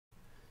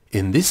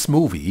In this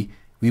movie,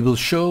 we will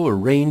show a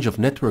range of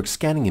network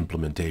scanning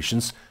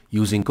implementations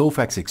using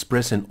Kofax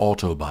Express and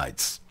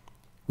AutoBites.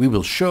 We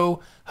will show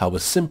how a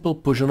simple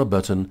push on a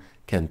button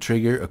can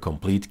trigger a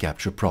complete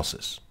capture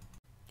process.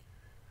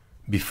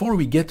 Before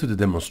we get to the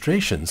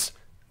demonstrations,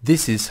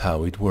 this is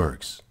how it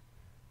works.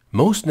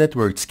 Most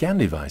networked scan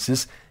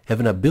devices have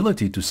an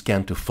ability to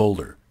scan to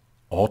folder.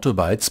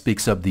 AutoBites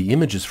picks up the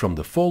images from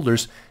the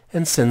folders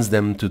and sends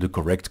them to the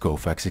correct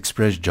Kofax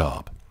Express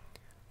job.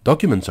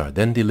 Documents are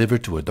then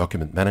delivered to a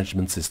document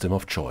management system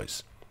of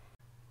choice.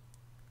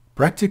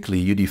 Practically,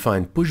 you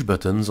define push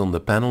buttons on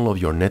the panel of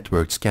your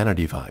networked scanner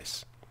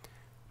device.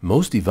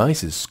 Most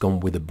devices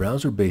come with a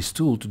browser-based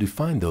tool to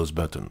define those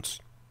buttons.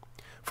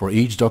 For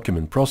each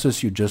document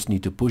process, you just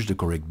need to push the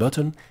correct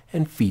button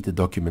and feed the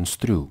documents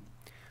through.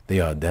 They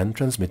are then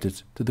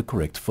transmitted to the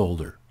correct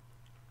folder.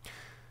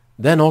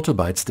 Then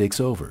AutoBites takes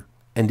over,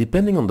 and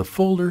depending on the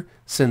folder,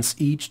 sends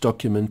each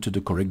document to the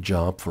correct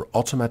job for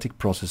automatic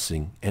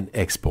processing and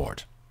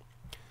export.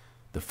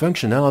 The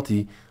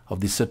functionality of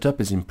this setup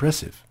is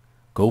impressive.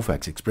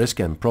 Kofax Express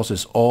can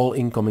process all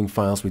incoming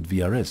files with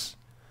VRS.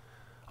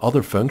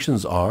 Other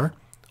functions are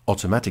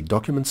automatic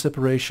document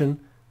separation,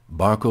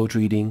 barcode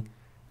reading,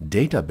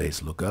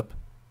 database lookup,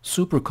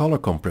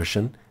 supercolor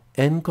compression,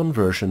 and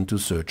conversion to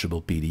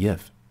searchable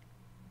PDF.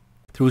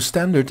 Through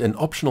standard and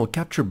optional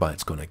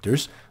CaptureBites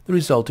connectors, the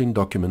resulting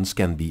documents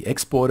can be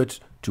exported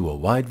to a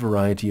wide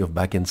variety of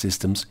backend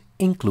systems,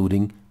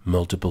 including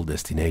multiple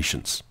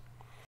destinations.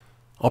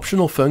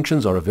 Optional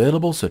functions are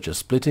available, such as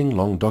splitting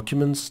long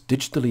documents,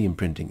 digitally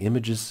imprinting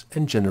images,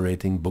 and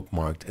generating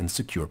bookmarked and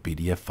secure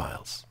PDF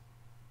files.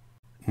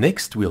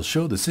 Next, we'll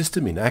show the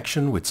system in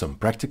action with some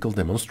practical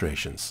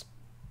demonstrations.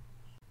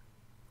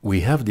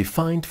 We have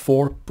defined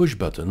 4 push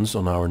buttons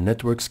on our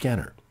network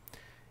scanner.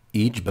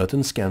 Each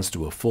button scans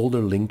to a folder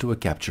linked to a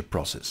capture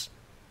process.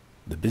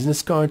 The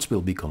business cards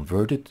will be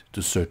converted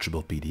to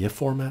searchable PDF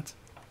format.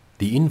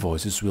 The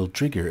invoices will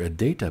trigger a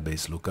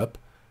database lookup.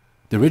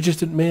 The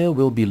registered mail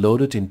will be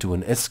loaded into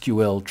an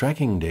SQL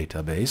tracking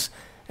database,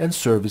 and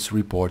service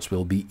reports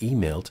will be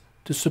emailed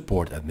to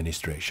support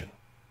administration.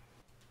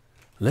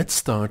 Let's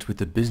start with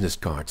the business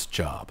cards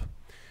job.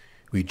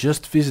 We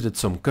just visited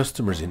some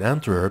customers in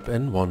Antwerp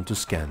and want to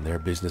scan their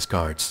business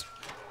cards.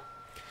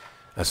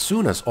 As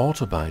soon as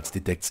AutoBites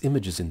detects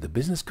images in the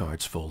business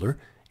cards folder,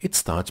 it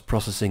starts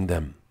processing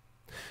them.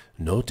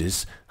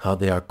 Notice how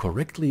they are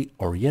correctly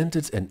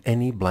oriented and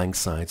any blank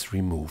sides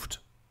removed.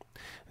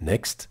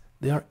 Next,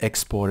 they are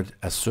exported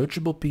as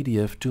searchable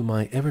PDF to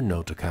my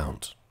Evernote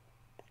account.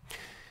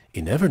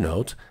 In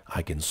Evernote,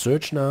 I can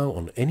search now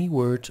on any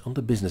word on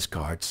the business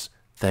cards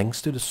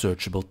thanks to the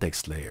searchable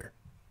text layer.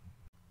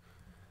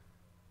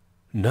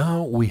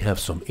 Now we have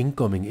some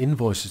incoming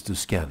invoices to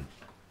scan.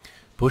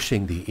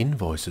 Pushing the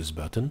Invoices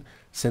button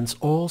sends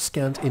all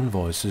scanned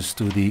invoices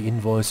to the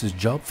Invoices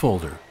job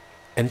folder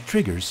and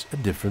triggers a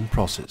different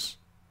process.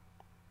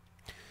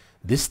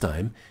 This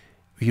time,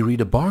 we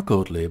read a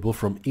barcode label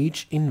from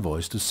each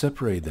invoice to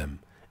separate them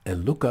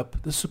and look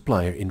up the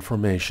supplier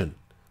information.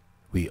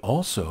 We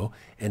also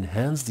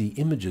enhance the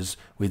images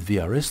with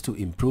VRS to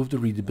improve the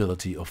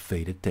readability of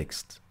faded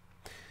text.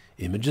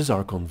 Images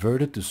are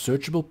converted to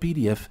searchable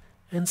PDF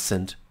and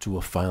sent to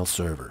a file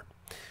server.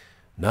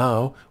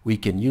 Now we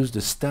can use the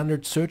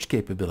standard search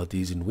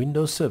capabilities in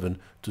Windows 7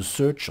 to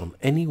search on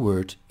any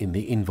word in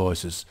the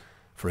invoices.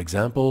 For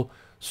example,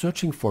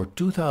 searching for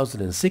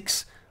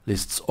 2006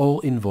 lists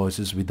all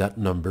invoices with that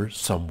number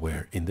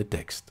somewhere in the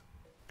text.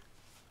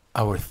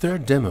 Our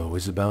third demo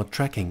is about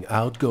tracking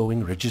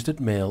outgoing registered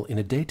mail in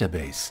a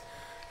database.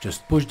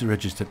 Just push the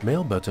registered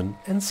mail button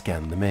and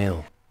scan the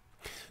mail.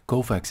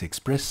 Kofax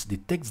Express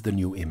detects the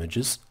new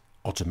images,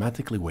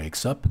 automatically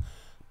wakes up,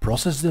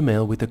 processes the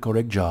mail with the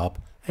correct job,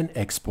 and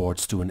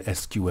exports to an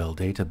SQL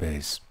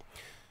database.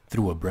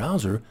 Through a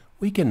browser,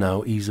 we can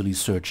now easily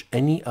search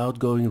any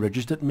outgoing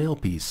registered mail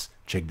piece,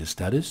 check the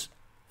status,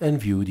 and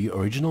view the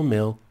original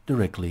mail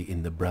directly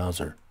in the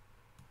browser.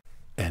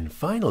 And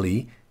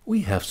finally,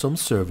 we have some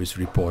service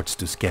reports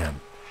to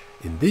scan.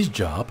 In this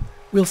job,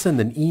 we'll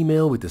send an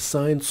email with the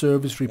signed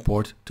service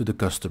report to the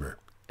customer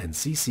and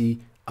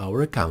CC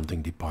our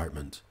accounting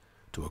department.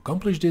 To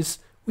accomplish this,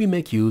 we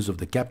make use of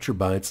the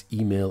CaptureBites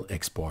email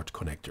export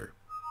connector.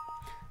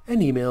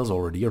 An email's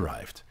already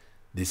arrived.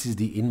 This is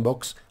the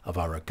inbox of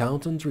our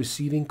accountant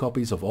receiving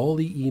copies of all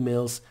the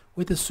emails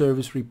with the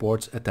service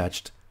reports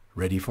attached,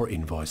 ready for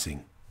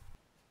invoicing.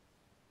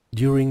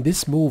 During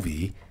this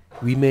movie,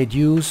 we made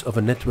use of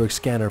a network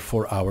scanner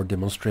for our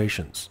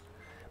demonstrations.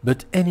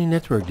 But any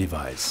network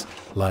device,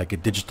 like a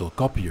digital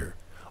copier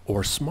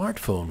or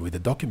smartphone with a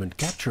document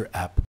capture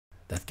app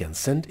that can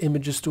send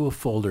images to a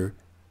folder,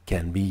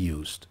 can be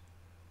used.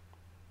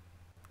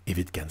 If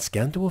it can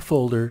scan to a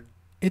folder,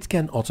 it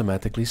can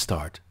automatically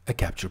start a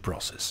capture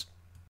process.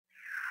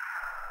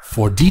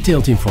 For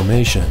detailed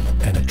information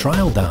and a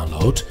trial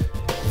download,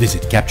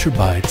 visit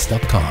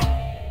CaptureBites.com.